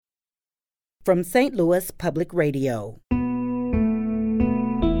From St. Louis Public Radio.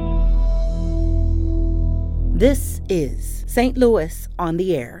 This is St. Louis on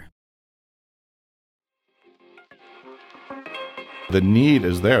the Air. The need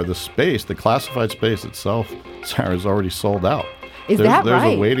is there. The space, the classified space itself, Sarah, is already sold out. There's right?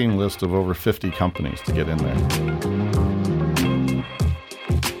 There's a waiting list of over 50 companies to get in there.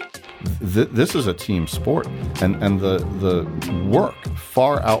 This is a team sport, and the work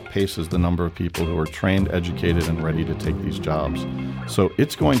far outpaces the number of people who are trained, educated, and ready to take these jobs. So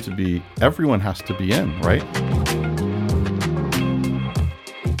it's going to be, everyone has to be in, right?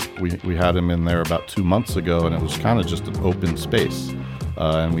 We had him in there about 2 months ago, and it was kind of just an open space.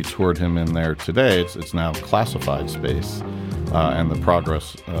 And we toured him in there today. It's now classified space, and the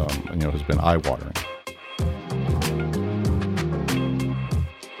progress has been eye-watering.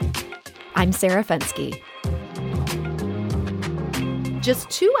 I'm Sarah Fenske.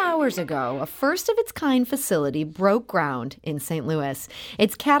 Just 2 hours ago, a first-of-its-kind facility broke ground in St. Louis.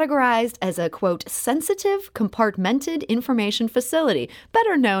 It's categorized as a, quote, sensitive compartmented information facility,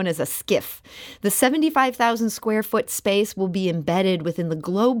 better known as a SCIF. The 75,000-square-foot space will be embedded within the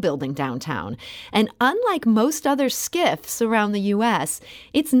Globe building downtown. And unlike most other SCIFs around the U.S.,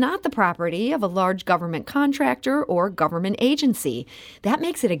 it's not the property of a large government contractor or government agency. That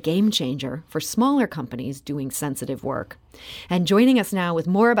makes it a game changer for smaller companies doing sensitive work. And joining us now with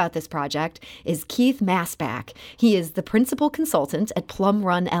more about this project is Keith Masbach. He is the principal consultant at Plum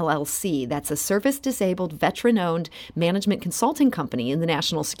Run LLC. That's a service-disabled, veteran-owned management consulting company in the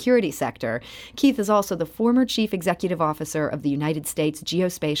national security sector. Keith is also the former chief executive officer of the United States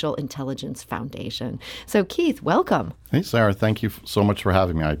Geospatial Intelligence Foundation. So, Keith, welcome. Hey, Sarah, thank you so much for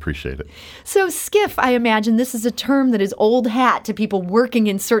having me. I appreciate it. So SCIF, I imagine this is a term that is old hat to people working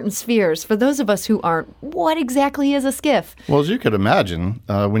in certain spheres. For those of us who aren't, what exactly is a SCIF? Well, as you could imagine,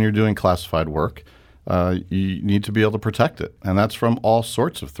 when you're doing classified work, you need to be able to protect it. And that's from all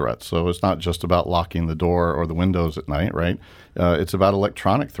sorts of threats. So it's not just about locking the door or the windows at night, right? It's about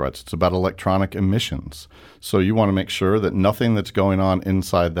electronic threats. It's about electronic emissions. So you want to make sure that nothing that's going on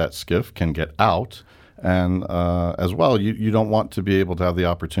inside that SCIF can get out. And as well, you don't want to be able to have the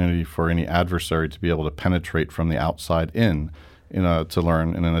opportunity for any adversary to be able to penetrate from the outside in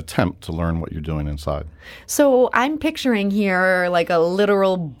an attempt to learn what you're doing inside. So I'm picturing here like a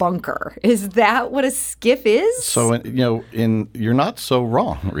literal bunker. Is that what a SCIF is? So, you're not so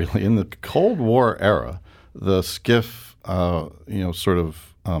wrong, really. In the Cold War era, the SCIF,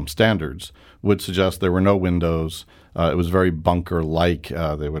 standards would suggest there were no windows. It was very bunker-like.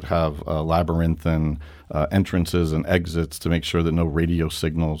 They would have labyrinthine entrances and exits to make sure that no radio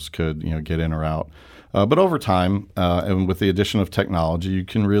signals could, get in or out. But over time, and with the addition of technology, you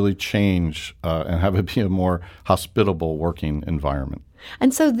can really change and have it be a more hospitable working environment.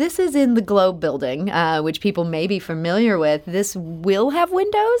 And so this is in the Globe building, which people may be familiar with. This will have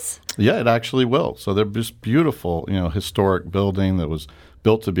windows? Yeah, it actually will. So they're this beautiful, historic building that was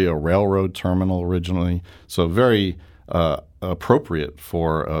built to be a railroad terminal originally. So very appropriate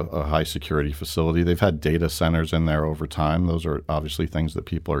for a high security facility. They've had data centers in there over time. Those are obviously things that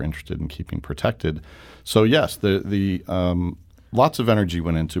people are interested in keeping protected. So yes, the lots of energy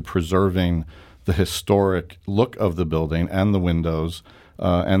went into preserving the historic look of the building and the windows.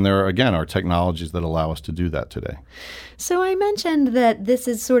 And there, again, are technologies that allow us to do that today. So I mentioned that this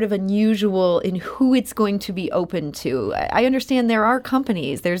is sort of unusual in who it's going to be open to. I understand there are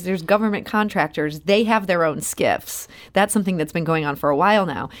companies, there's government contractors, they have their own SCIFs. That's something that's been going on for a while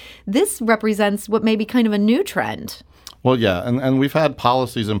now. This represents what may be kind of a new trend. Well, yeah, and we've had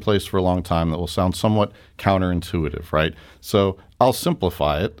policies in place for a long time that will sound somewhat counterintuitive, right? So I'll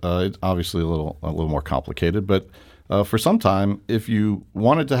simplify it. It's obviously a little more complicated, but for some time, if you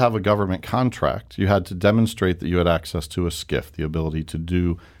wanted to have a government contract, you had to demonstrate that you had access to a SCIF, the ability to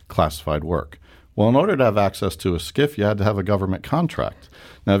do classified work. Well, in order to have access to a SCIF, you had to have a government contract.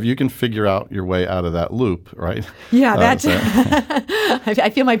 Now, if you can figure out your way out of that loop, right? Yeah, that's I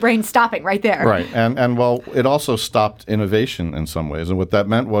feel my brain stopping right there. Right. And well, it also stopped innovation in some ways. And what that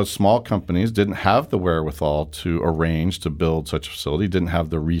meant was small companies didn't have the wherewithal to arrange to build such a facility, didn't have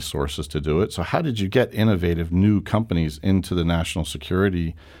the resources to do it. So how did you get innovative new companies into the national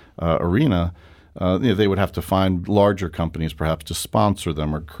security arena? They would have to find larger companies perhaps to sponsor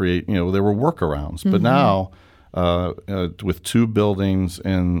them or create, there were workarounds. Mm-hmm. But now with two buildings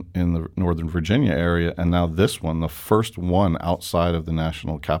in the Northern Virginia area, and now this one, the first one outside of the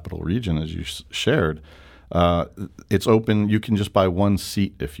National Capital Region, as you shared, it's open. You can just buy one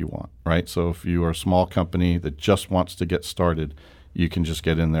seat if you want, right? So if you are a small company that just wants to get started, you can just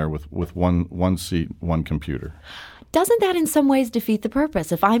get in there with one seat, one computer. Doesn't that in some ways defeat the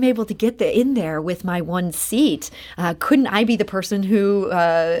purpose? If I'm able to get in there with my one seat, couldn't I be the person who,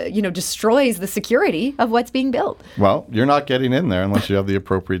 destroys the security of what's being built? Well, you're not getting in there unless you have the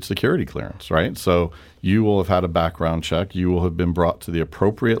appropriate security clearance, right? So you will have had a background check. You will have been brought to the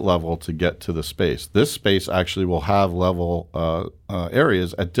appropriate level to get to the space. This space actually will have level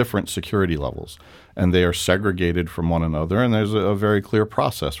areas at different security levels, and they are segregated from one another, and there's a very clear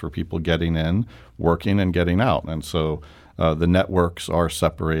process for people getting in, working, and getting out. And so the networks are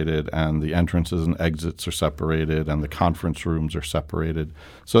separated, and the entrances and exits are separated, and the conference rooms are separated.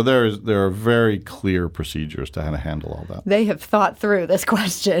 So there are very clear procedures to how to handle all that. They have thought through this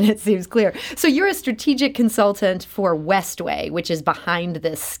question, it seems clear. So you're a strategic consultant for Westway, which is behind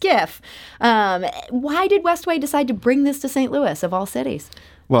this SCIF. Why did Westway decide to bring this to St. Louis, of all cities?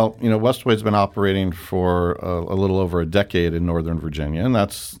 Well, Westway's been operating for a little over a decade in Northern Virginia, and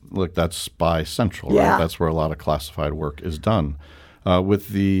that's Spy Central, right? That's where a lot of classified work is done. With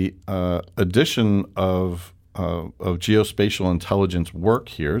the addition of geospatial intelligence work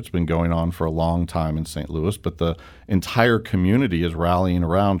here, it's been going on for a long time in St. Louis, but the entire community is rallying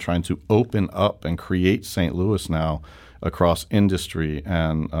around trying to open up and create St. Louis now across industry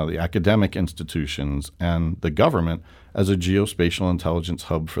and the academic institutions and the government as a geospatial intelligence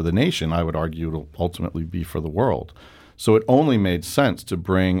hub for the nation. I would argue it'll ultimately be for the world. So it only made sense to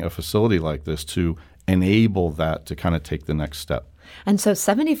bring a facility like this to enable that to kind of take the next step. And so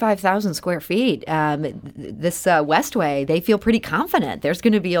 75,000 square feet, this Westway, they feel pretty confident. There's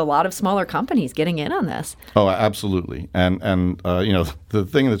going to be a lot of smaller companies getting in on this. Oh, absolutely. And the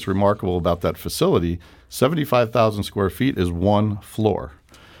thing that's remarkable about that facility, 75,000 square feet is one floor.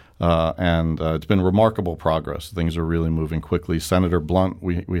 And it's been remarkable progress. Things are really moving quickly. Senator Blunt,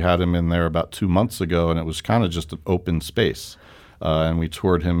 we had him in there about 2 months ago, and it was kind of just an open space. And we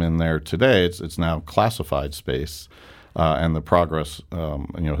toured him in there today. It's now classified space. And the progress,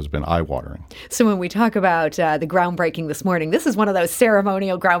 has been eye-watering. So when we talk about the groundbreaking this morning, this is one of those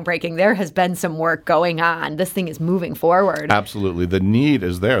ceremonial groundbreaking. There has been some work going on. This thing is moving forward. Absolutely. The need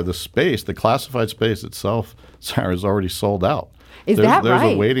is there. The space, the classified space itself, Sarah, is already sold out. Is that right?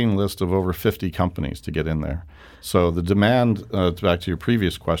 There's a waiting list of over 50 companies to get in there. So the demand, back to your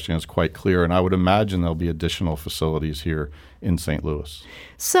previous question, is quite clear, and I would imagine there'll be additional facilities here in St. Louis.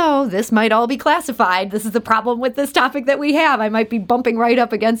 So this might all be classified. This is the problem with this topic that we have. I might be bumping right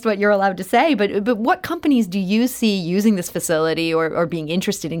up against what you're allowed to say, but what companies do you see using this facility or being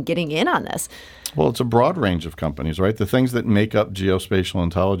interested in getting in on this? Well, it's a broad range of companies, right? The things that make up geospatial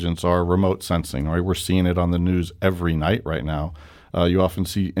intelligence are remote sensing, right? We're seeing it on the news every night right now. You often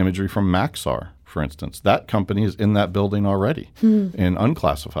see imagery from Maxar, for instance. That company is in that building already in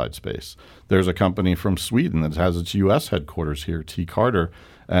unclassified space. There's a company from Sweden that has its U.S. headquarters here, T. Carter,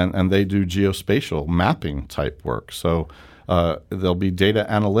 and they do geospatial mapping type work. So there'll be data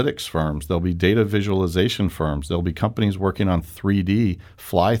analytics firms. There'll be data visualization firms. There'll be companies working on 3D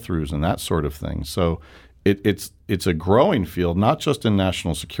fly-throughs and that sort of thing. So it's a growing field, not just in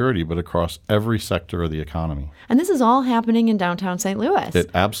national security, but across every sector of the economy. And this is all happening in downtown St. Louis. It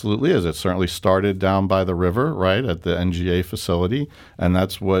absolutely is. It certainly started down by the river, right, at the NGA facility, and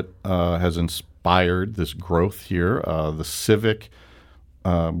that's what has inspired this growth here, the civic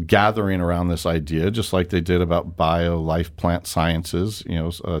gathering around this idea, just like they did about life plant sciences,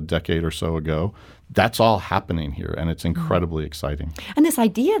 a decade or so ago. That's all happening here, and it's incredibly exciting. And this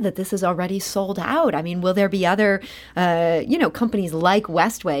idea that this is already sold out, I mean, will there be other, companies like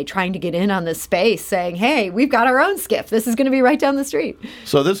Westway trying to get in on this space saying, hey, we've got our own SCIF. This is going to be right down the street.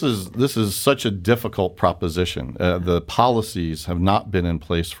 So this is such a difficult proposition. The policies have not been in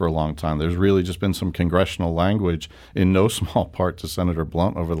place for a long time. There's really just been some congressional language, in no small part to Senator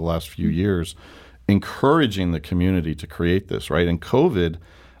Blunt over the last few years, encouraging the community to create this, right? And COVID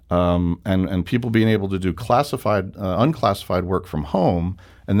and people being able to do classified, unclassified work from home,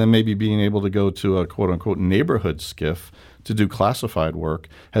 and then maybe being able to go to a quote-unquote neighborhood SCIF to do classified work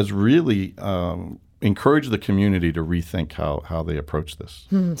has really encouraged the community to rethink how they approach this.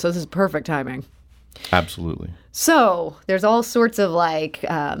 So this is perfect timing. Absolutely. So there's all sorts of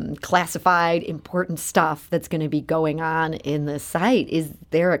classified important stuff that's going to be going on in the site. Is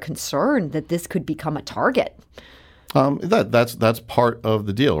there a concern that this could become a target? That's part of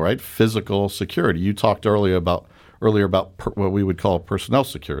the deal, right? Physical security. You talked earlier about what we would call personnel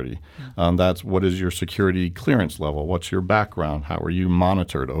security. That's what is your security clearance level? What's your background? How are you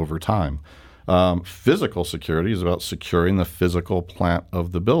monitored over time? Physical security is about securing the physical plant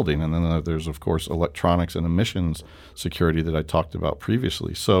of the building. And then there's, of course, electronics and emissions security that I talked about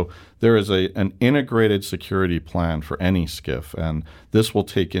previously. So there is an integrated security plan for any SCIF, and this will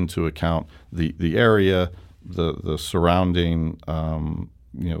take into account the area, the surrounding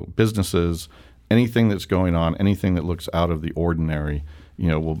businesses, anything that's going on, anything that looks out of the ordinary,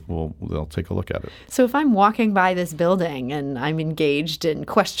 they'll take a look at it. So if I'm walking by this building and I'm engaged in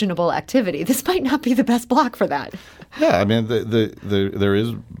questionable activity, this might not be the best block for that. Yeah, I mean, there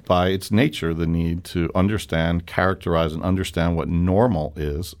is, by its nature, the need to understand, characterize, and understand what normal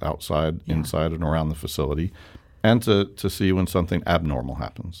is outside, inside, and around the facility, and to see when something abnormal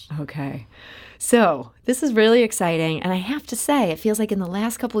happens. Okay. So this is really exciting. And I have to say, it feels like in the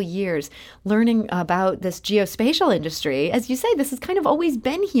last couple of years, learning about this geospatial industry, as you say, this has kind of always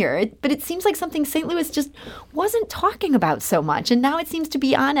been here. But it seems like something St. Louis just wasn't talking about so much. And now it seems to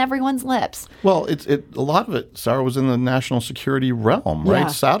be on everyone's lips. Well, a lot of it, Sarah, was in the national security realm, right? Yeah.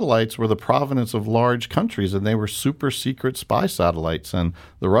 Satellites were the provenance of large countries, and they were super secret spy satellites. And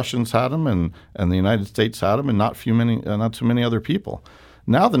the Russians had them, and the United States had them, and not too many other people.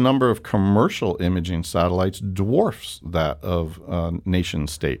 Now the number of commercial imaging satellites dwarfs that of nation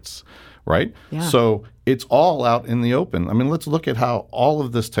states, right? Yeah. So it's all out in the open. I mean, let's look at how all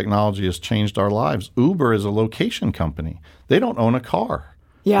of this technology has changed our lives. Uber is a location company. They don't own a car,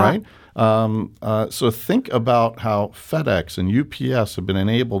 right? So think about how FedEx and UPS have been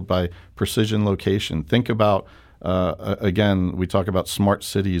enabled by precision location. Think about, again, we talk about smart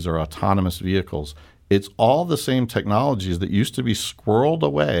cities or autonomous vehicles. It's all the same technologies that used to be squirreled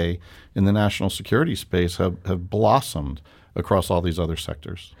away in the national security space have blossomed across all these other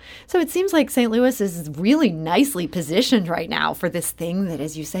sectors. So it seems like St. Louis is really nicely positioned right now for this thing that,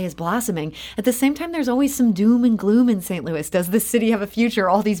 as you say, is blossoming. At the same time, there's always some doom and gloom in St. Louis. Does the city have a future?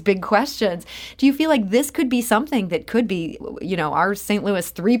 All these big questions. Do you feel like this could be something that could be, our St. Louis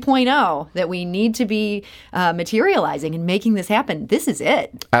 3.0 that we need to be materializing and making this happen? This is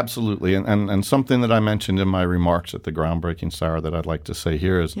it. Absolutely. And something that I mentioned in my remarks at the groundbreaking, Sarah, that I'd like to say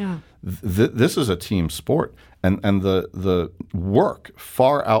here is this is a team sport. And the work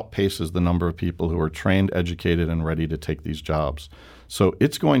far outpaces the number of people who are trained, educated, and ready to take these jobs. So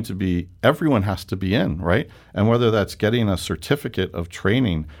it's going to be, everyone has to be in, right? And whether that's getting a certificate of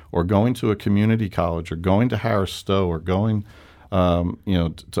training or going to a community college or going to Harris Stowe or going to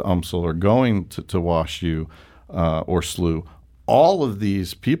UMSL or going to Wash U or SLU, all of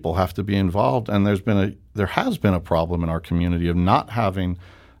these people have to be involved. And there has been a problem in our community of not having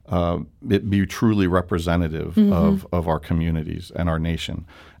it be truly representative of our communities and our nation.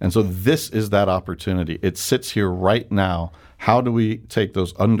 And so this is that opportunity. It sits here right now. How do we take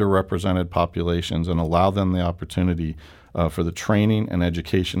those underrepresented populations and allow them the opportunity for the training and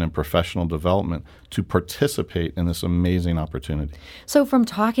education and professional development to participate in this amazing opportunity? So from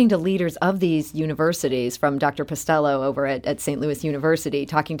talking to leaders of these universities, from Dr. Postello over at St. Louis University,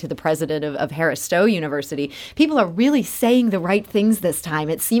 talking to the president of Harris Stowe University, people are really saying the right things this time.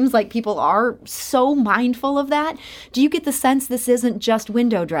 It seems like people are so mindful of that. Do you get the sense this isn't just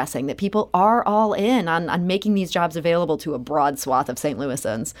window dressing, that people are all in on making these jobs available to a broad swath of St.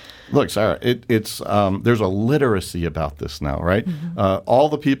 Louisans? Look, Sarah, it's there's a literacy about this now, right? All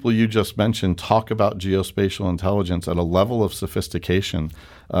the people you just mentioned talk about geospatial intelligence at a level of sophistication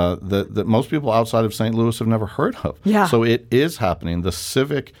that most people outside of St. Louis have never heard of. Yeah. So it is happening.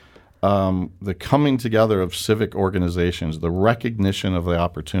 The coming together of civic organizations, the recognition of the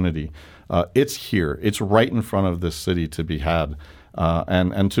opportunity, it's here. It's right in front of this city to be had.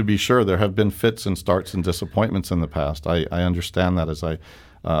 And to be sure, there have been fits and starts and disappointments in the past. I understand that as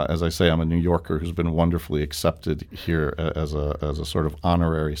I say, I'm a New Yorker who's been wonderfully accepted here as a sort of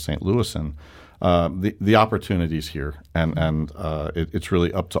honorary St. Louisan. The opportunity's here, and it's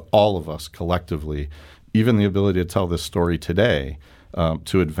really up to all of us collectively, even the ability to tell this story today,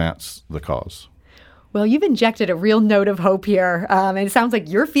 to advance the cause. Well, you've injected a real note of hope here. And it sounds like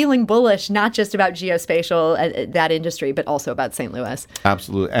you're feeling bullish, not just about geospatial, that industry, but also about St. Louis.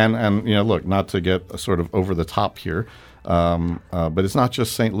 Absolutely. And look, not to get sort of over the top here, but it's not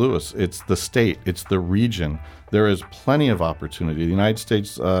just St. Louis. It's the state. It's the region. There is plenty of opportunity. The United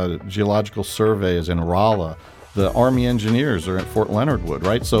States Geological Survey is in Rolla. The Army engineers are at Fort Leonard Wood,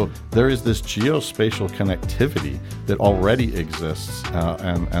 right? So there is this geospatial connectivity that already exists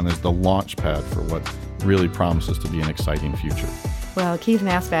and is the launch pad for what really promises to be an exciting future. Well, Keith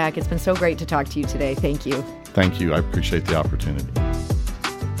Masbach, it's been so great to talk to you today. Thank you. Thank you. I appreciate the opportunity.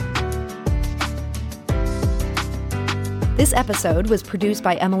 This episode was produced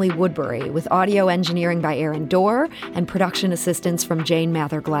by Emily Woodbury, with audio engineering by Aaron Dorr and production assistance from Jane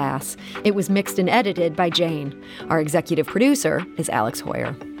Mather-Glass. It was mixed and edited by Jane. Our executive producer is Alex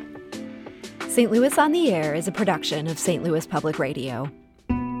Hoyer. St. Louis on the Air is a production of St. Louis Public Radio.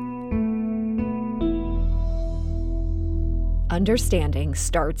 Understanding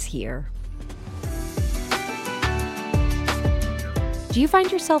starts here. Do you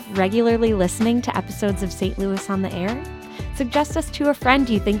find yourself regularly listening to episodes of St. Louis on the Air? Suggest us to a friend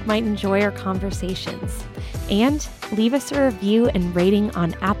you think might enjoy our conversations. And leave us a review and rating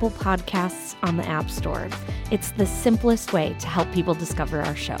on Apple Podcasts on the App Store. It's the simplest way to help people discover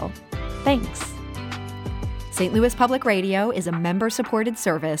our show. Thanks. St. Louis Public Radio is a member-supported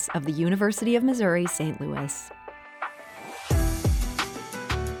service of the University of Missouri St. Louis.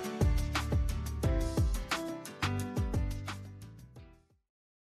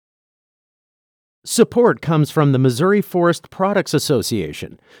 Support comes from the Missouri Forest Products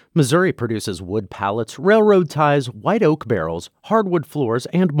Association. Missouri produces wood pallets, railroad ties, white oak barrels, hardwood floors,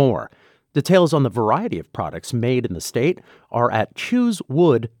 and more. Details on the variety of products made in the state are at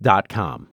choosewood.com.